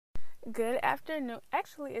Good afternoon.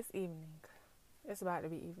 Actually, it's evening. It's about to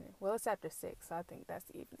be evening. Well, it's after 6, so I think that's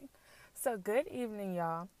evening. So, good evening,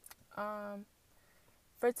 y'all. Um,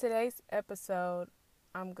 for today's episode,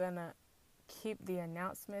 I'm gonna keep the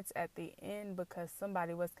announcements at the end because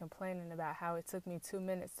somebody was complaining about how it took me 2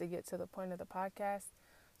 minutes to get to the point of the podcast.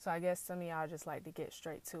 So, I guess some of y'all just like to get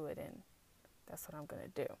straight to it, and that's what I'm gonna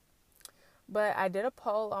do. But I did a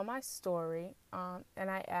poll on my story,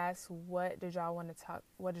 and I asked, "What did y'all want to talk?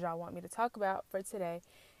 What did y'all want me to talk about for today?"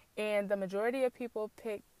 And the majority of people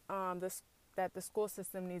picked this that the school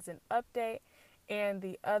system needs an update, and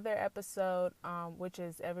the other episode, which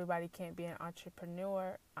is everybody can't be an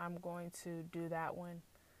entrepreneur. I'm going to do that one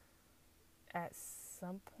at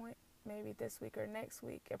some point, maybe this week or next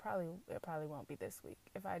week. It probably won't be this week.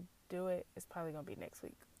 If I do it, it's probably gonna be next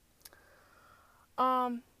week.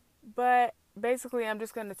 Um, but basically, I'm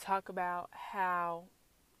just going to talk about how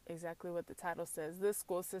exactly what the title says. This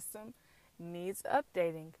school system needs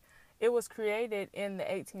updating. It was created in the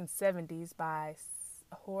 1870s by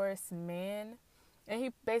Horace Mann, and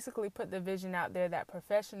he basically put the vision out there that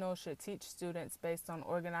professionals should teach students based on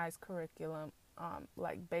organized curriculum,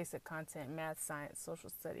 like basic content, math, science,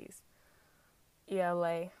 social studies,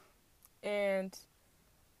 ELA, and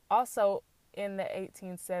also in the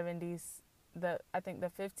 1870s, I think the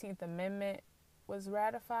 15th Amendment was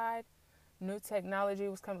ratified. New technology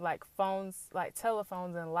was coming, like phones, like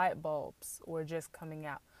telephones and light bulbs were just coming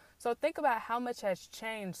out. So think about how much has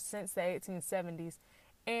changed since the 1870s,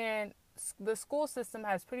 and the school system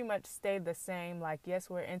has pretty much stayed the same. Like, yes,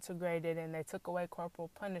 we're integrated and they took away corporal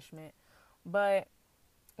punishment, but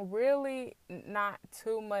really not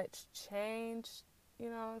too much change, you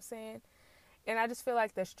know what I'm saying? And I just feel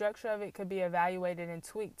like the structure of it could be evaluated and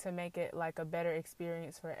tweaked to make it like a better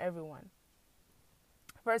experience for everyone.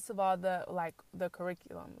 First of all, the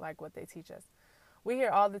curriculum, like what they teach us. We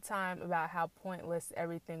hear all the time about how pointless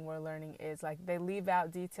everything we're learning is. Like, they leave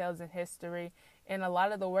out details in history, and a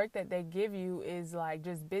lot of the work that they give you is like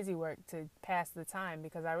just busy work to pass the time,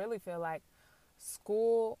 because I really feel like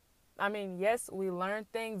school, I mean, yes, we learn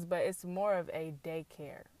things, but it's more of a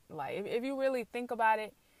daycare. Like, if you really think about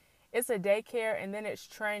it, it's a daycare, and then it's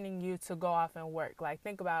training you to go off and work. Like,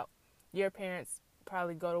 think about your parents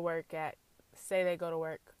probably go to work at, say they go to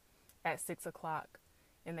work at 6 o'clock,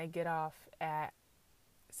 and they get off at,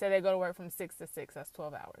 say they go to work from 6 to 6, that's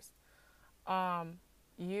 12 hours.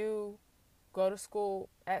 You go to school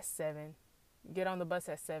at 7, get on the bus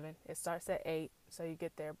at 7, it starts at 8, so you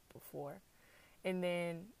get there before. And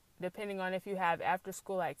then, depending on if you have after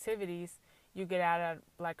school activities, you get out at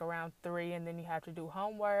like around 3, and then you have to do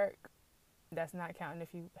homework. That's not counting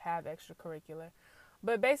if you have extracurricular.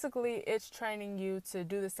 But basically, it's training you to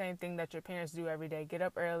do the same thing that your parents do every day. Get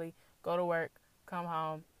up early, go to work, come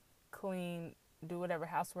home, clean, do whatever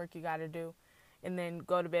housework you got to do, and then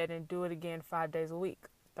go to bed and do it again 5 days a week,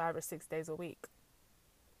 5 or 6 days a week.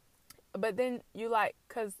 But then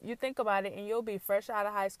because you think about it, and you'll be fresh out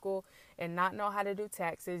of high school and not know how to do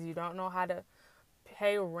taxes. You don't know how to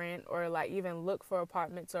pay rent or like even look for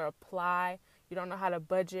apartments or apply. You don't know how to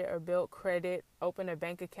budget or build credit, open a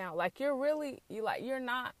bank account. Like, you're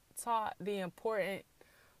not taught the important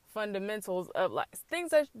fundamentals of like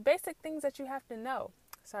basic things that you have to know.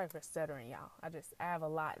 Sorry for stuttering, y'all. I have a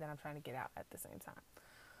lot that I'm trying to get out at the same time.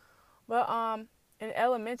 But in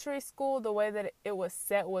elementary school, the way that it was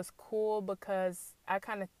set was cool, because I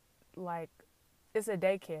kind of like, it's a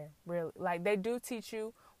daycare, really. Like, they do teach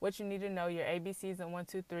you what you need to know, your ABCs and 1,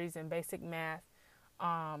 2, 3s and basic math,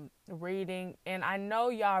 reading. And I know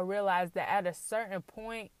y'all realize that at a certain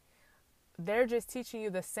point, they're just teaching you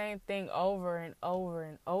the same thing over and over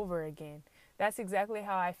and over again. That's exactly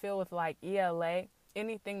how I feel with like ELA.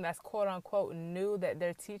 Anything that's quote unquote new that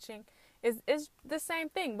they're teaching is the same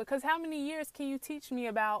thing, because how many years can you teach me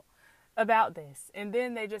about this? And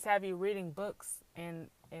then they just have you reading books and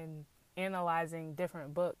analyzing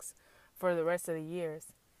different books for the rest of the years.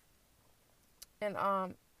 And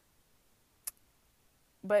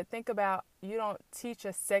but think about, you don't teach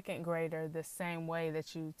a second grader the same way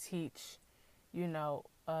that you teach, an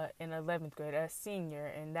 11th grader, a senior.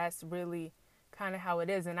 And that's really kind of how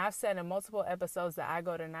it is. And I've said in multiple episodes that I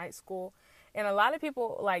go to night school, and a lot of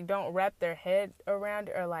people like don't wrap their head around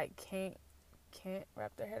it, or like can't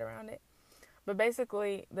wrap their head around it. But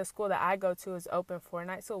basically, the school that I go to is open 4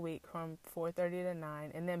 nights a week from 4:30 to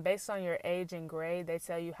 9. And then based on your age and grade, they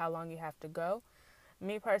tell you how long you have to go.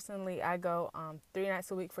 Me personally, I go 3 nights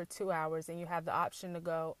a week for 2 hours, and you have the option to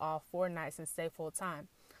go all 4 nights and stay full time.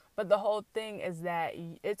 But the whole thing is that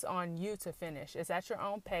it's on you to finish. It's at your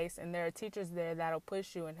own pace, and there are teachers there that'll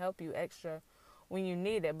push you and help you extra when you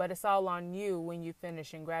need it, but it's all on you when you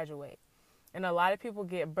finish and graduate. And a lot of people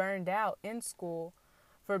get burned out in school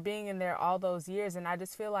for being in there all those years. And I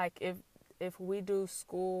just feel like if we do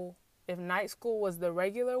school, if night school was the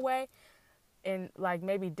regular way, in like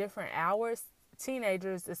maybe different hours,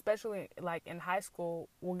 teenagers, especially like in high school,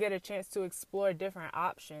 will get a chance to explore different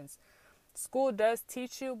options. School does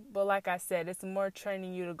teach you, but like I said, it's more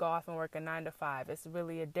training you to go off and work a 9 to 5. It's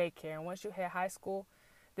really a daycare. And once you hit high school,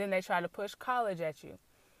 then they try to push college at you.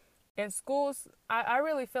 In schools, I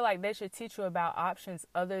really feel like they should teach you about options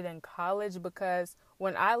other than college, because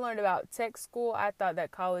when I learned about tech school, I thought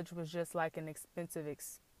that college was just like an expensive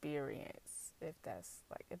experience, if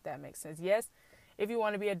that makes sense. Yes, if you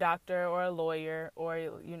want to be a doctor or a lawyer or,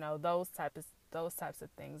 you know, those types of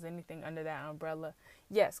things, anything under that umbrella,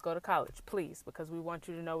 yes, go to college, please, because we want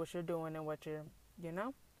you to know what you're doing and what you're, you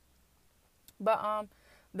know. But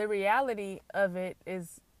the reality of it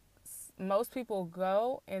is most people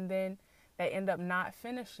go and then they end up not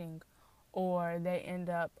finishing, or they end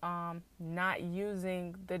up not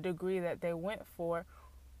using the degree that they went for,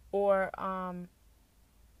 or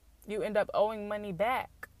you end up owing money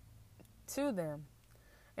back to them.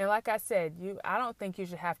 And like I said, I don't think you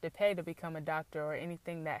should have to pay to become a doctor or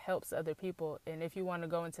anything that helps other people. And if you want to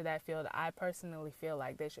go into that field, I personally feel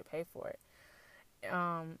like they should pay for it.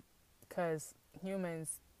 Because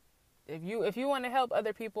humans, if you want to help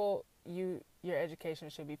other people, your education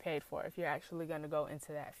should be paid for if you're actually going to go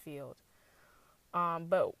into that field.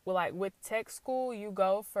 But like with tech school, you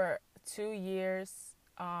go for 2 years,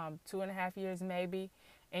 2.5 years maybe,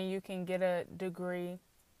 and you can get a degree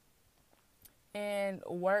and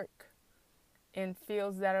work in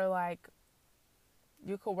fields that are like,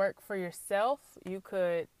 you could work for yourself. You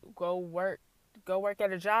could go work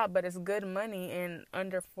at a job, but it's good money in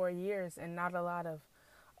under 4 years and not a lot of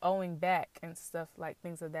owing back and stuff, like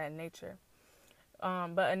things of that nature.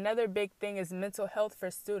 But another big thing is mental health for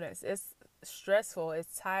students. It's stressful,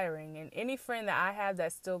 it's tiring, and any friend that I have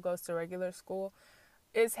that still goes to regular school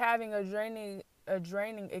is having a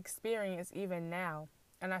draining experience even now.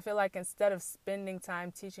 And I feel like instead of spending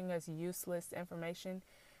time teaching us useless information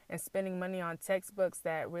and spending money on textbooks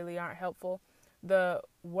that really aren't helpful, the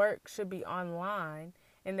work should be online,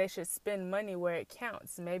 and they should spend money where it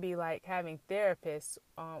counts. Maybe like having therapists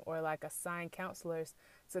or like assigned counselors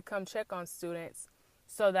to come check on students,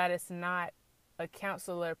 so that it's not a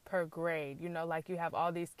counselor per grade. You know, like you have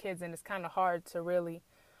all these kids and it's kind of hard to really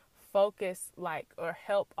focus like or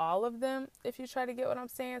help all of them, if you try to get what I'm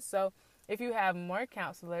saying. So if you have more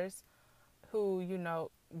counselors who, you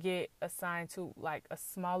know, get assigned to like a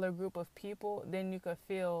smaller group of people, then you could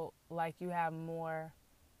feel like you have more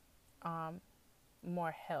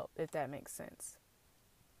help, if that makes sense.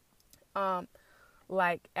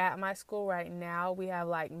 Like at my school right now, we have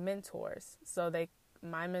like mentors. So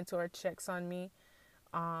my mentor checks on me,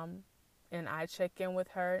 and I check in with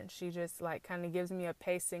her, and she just like kind of gives me a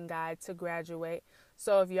pacing guide to graduate.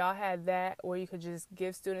 So if y'all had that, where you could just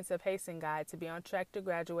give students a pacing guide to be on track to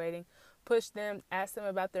graduating, push them, ask them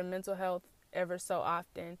about their mental health ever so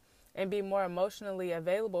often, and be more emotionally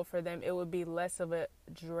available for them, it would be less of a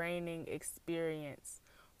draining experience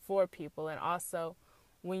for people. And also,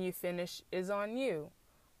 when you finish, is on you.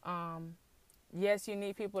 Yes, you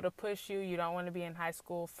need people to push you. You don't want to be in high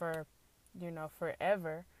school for, you know,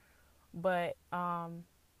 forever. But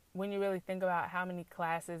when you really think about how many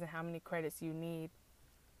classes and how many credits you need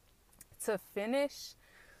to finish,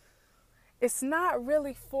 it's not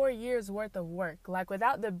really 4 years worth of work. Like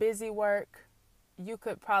without the busy work, you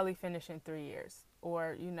could probably finish in 3 years.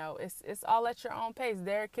 Or, you know, it's all at your own pace.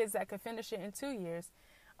 There are kids that could finish it in 2 years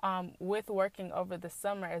with working over the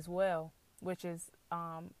summer as well, which is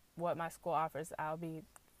what my school offers. I'll be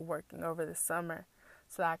working over the summer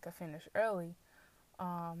so I could finish early.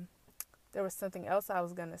 There was something else I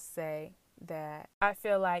was going to say, that I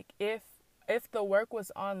feel like if the work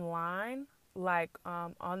was online, like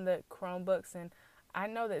on the Chromebooks, and I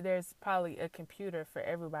know that there's probably a computer for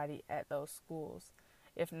everybody at those schools.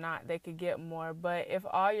 If not, they could get more. But if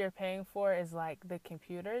all you're paying for is like the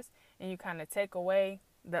computers, and you kind of take away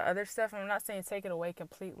the other stuff, I'm not saying take it away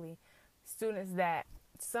completely. Students that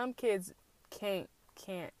some kids can't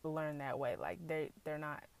learn that way. Like they're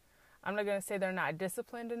not, I'm not going to say they're not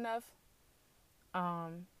disciplined enough.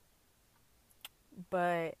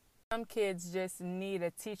 But some kids just need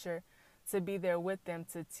a teacher to be there with them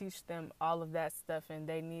to teach them all of that stuff, and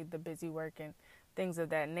they need the busy work and things of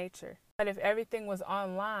that nature. But if everything was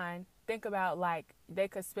online, think about like they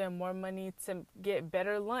could spend more money to get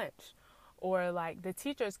better lunch, or like the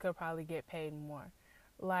teachers could probably get paid more.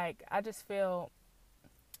 Like I just feel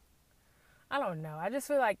I don't know. I just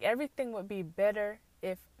feel like everything would be better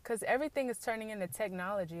if, because everything is turning into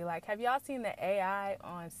technology. Like, have y'all seen the AI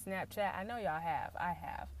on Snapchat? I know y'all have. I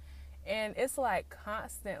have. And it's like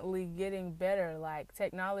constantly getting better. Like,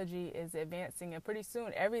 technology is advancing, and pretty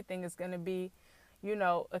soon everything is going to be,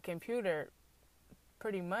 a computer,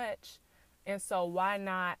 pretty much. And so, why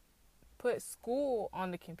not put school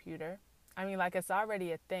on the computer? I mean, like, it's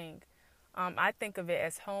already a thing. I think of it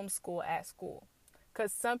as homeschool at school,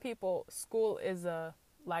 because some people, school is a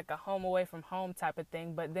home away from home type of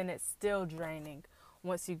thing, but then it's still draining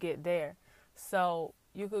once you get there. So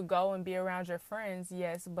you could go and be around your friends,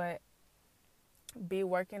 yes, but be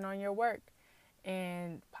working on your work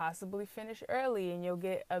and possibly finish early, and you'll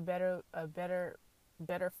get better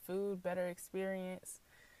food, better experience,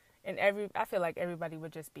 and I feel like everybody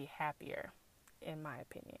would just be happier, in my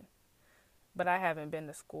opinion. But I haven't been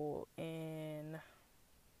to school in,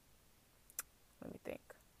 let me think,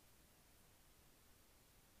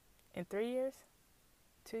 in 3 years,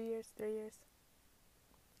 2 years, 3 years.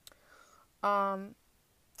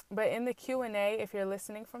 But in the Q&A, if you're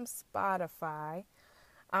listening from Spotify,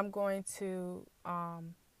 I'm going to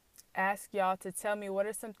ask y'all to tell me what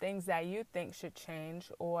are some things that you think should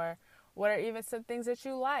change, or what are even some things that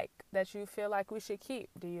you like, that you feel like we should keep.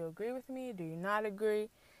 Do you agree with me? Do you not agree?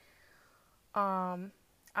 I'm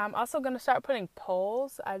also going to start putting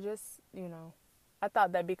polls. I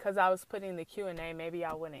thought that because I was putting the Q&A, maybe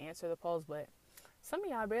I wouldn't answer the polls, but some of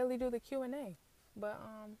y'all barely do the Q&A. But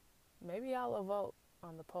maybe y'all will vote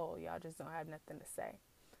on the poll. Y'all just don't have nothing to say.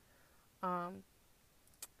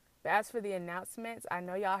 But as for the announcements, I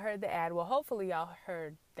know y'all heard the ad. Well, hopefully y'all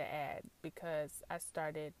heard the ad, because I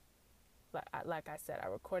started, like I said, I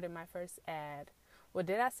recorded my first ad. Well,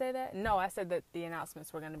 did I say that? No, I said that the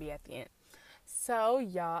announcements were going to be at the end. So,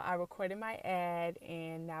 y'all, I recorded my ad,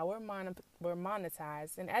 and now we're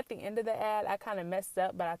monetized. And at the end of the ad, I kind of messed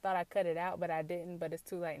up, but I thought I cut it out, but I didn't. But it's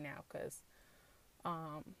too late now, because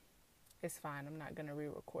it's fine. I'm not going to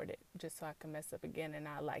re-record it just so I can mess up again and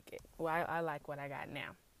not like it. Well, I like what I got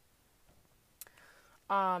now.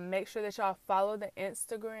 Make sure that y'all follow the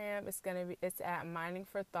Instagram. It's at Mining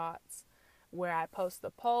for Thoughts, where I post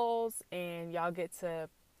the polls, and y'all get to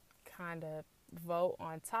kind of vote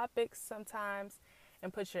on topics sometimes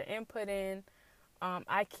and put your input in.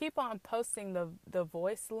 I keep on posting the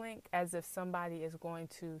voice link as if somebody is going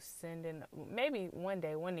to send in. Maybe one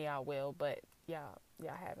day one of y'all will, but y'all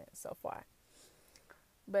haven't so far.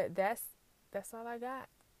 But that's all I got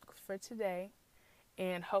for today,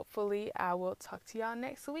 and hopefully I will talk to y'all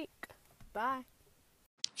next week. Bye.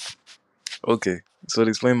 Okay, so to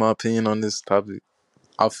explain my opinion on this topic,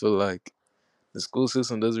 I feel like the school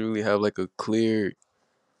system doesn't really have like a clear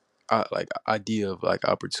idea of like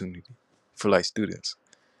opportunity for like students.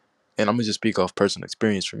 And I'm gonna just speak off personal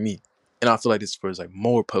experience for me. And I feel like this for like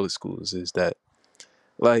more public schools is that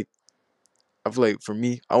like I feel like for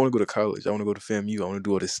me, I want to go to college, I want to go to FAMU, I want to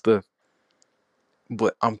do all this stuff,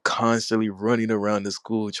 but I'm constantly running around the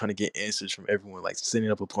school trying to get answers from everyone, like setting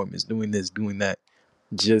up appointments, doing this, doing that,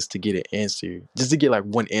 just to get an answer, just to get like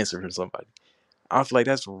one answer from somebody. I feel like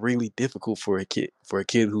that's really difficult for a kid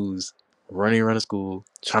who's running around the school,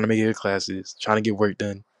 trying to make it to classes, trying to get work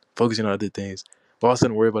done, focusing on other things, but all of a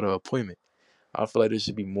sudden worry about an appointment. I feel like there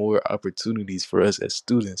should be more opportunities for us as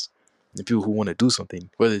students and people who want to do something,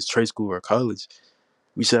 whether it's trade school or college.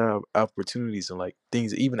 We should have opportunities and like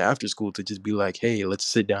things even after school to just be like, hey, let's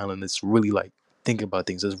sit down and let's really like think about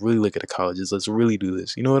things. Let's really look at the colleges. Let's really do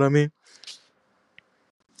this. You know what I mean?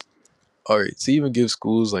 All right. To even give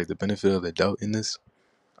schools like the benefit of the doubt in this,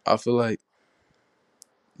 I feel like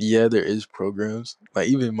yeah, there is programs. Like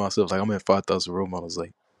even myself, like I'm at 5,000 role models.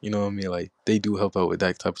 Like you know what I mean? Like they do help out with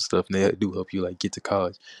that type of stuff, and they do help you like get to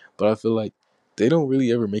college. But I feel like they don't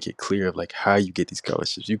really ever make it clear of like how you get these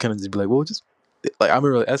scholarships. You kind of just be like, well, just like I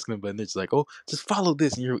remember asking them, but they're just like, oh, just follow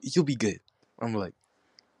this, and you'll be good. I'm like,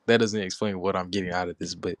 that doesn't explain what I'm getting out of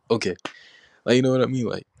this, but okay, like you know what I mean?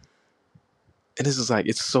 Like, and this is like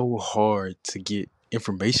it's so hard to get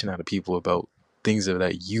information out of people about things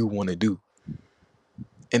that you want to do,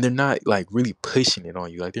 and they're not like really pushing it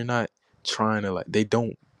on you. Like they're not trying to like they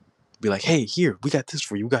don't be like, hey, here we got this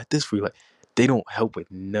for you, we got this for you. Like they don't help with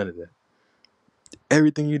none of that.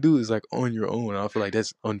 Everything you do is like on your own. And I feel like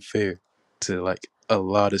that's unfair to like a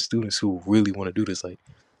lot of students who really want to do this. Like,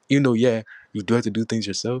 even though yeah, you do have to do things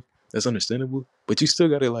yourself. That's understandable, but you still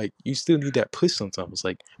gotta like you still need that push sometimes.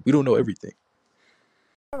 Like we don't know everything.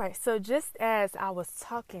 All right, so just as I was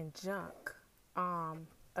talking junk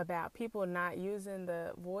about people not using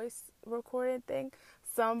the voice recording thing,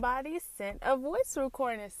 somebody sent a voice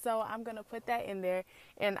recording. So I'm going to put that in there,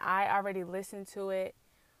 and I already listened to it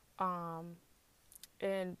Um,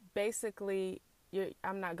 and basically,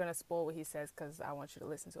 I'm not gonna spoil what he says because I want you to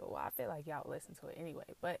listen to it. Well, I feel like y'all listen to it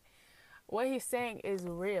anyway. But what he's saying is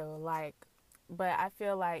real. Like, but I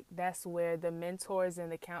feel like that's where the mentors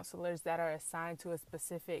and the counselors that are assigned to a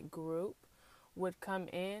specific group would come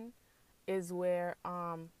in. Is where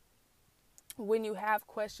when you have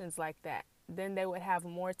questions like that, then they would have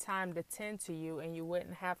more time to tend to you, and you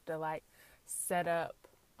wouldn't have to like set up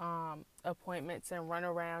appointments and run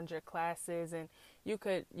around your classes, and you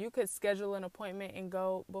could schedule an appointment and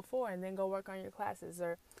go before and then go work on your classes,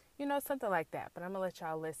 or something like that. But I'm gonna let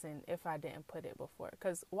y'all listen if I didn't put it before,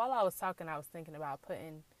 because while I was talking I was thinking about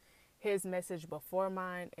putting his message before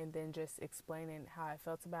mine and then just explaining how I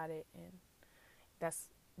felt about it, and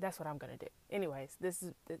that's what I'm gonna do. Anyways, this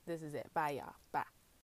is it. Bye, y'all. Bye.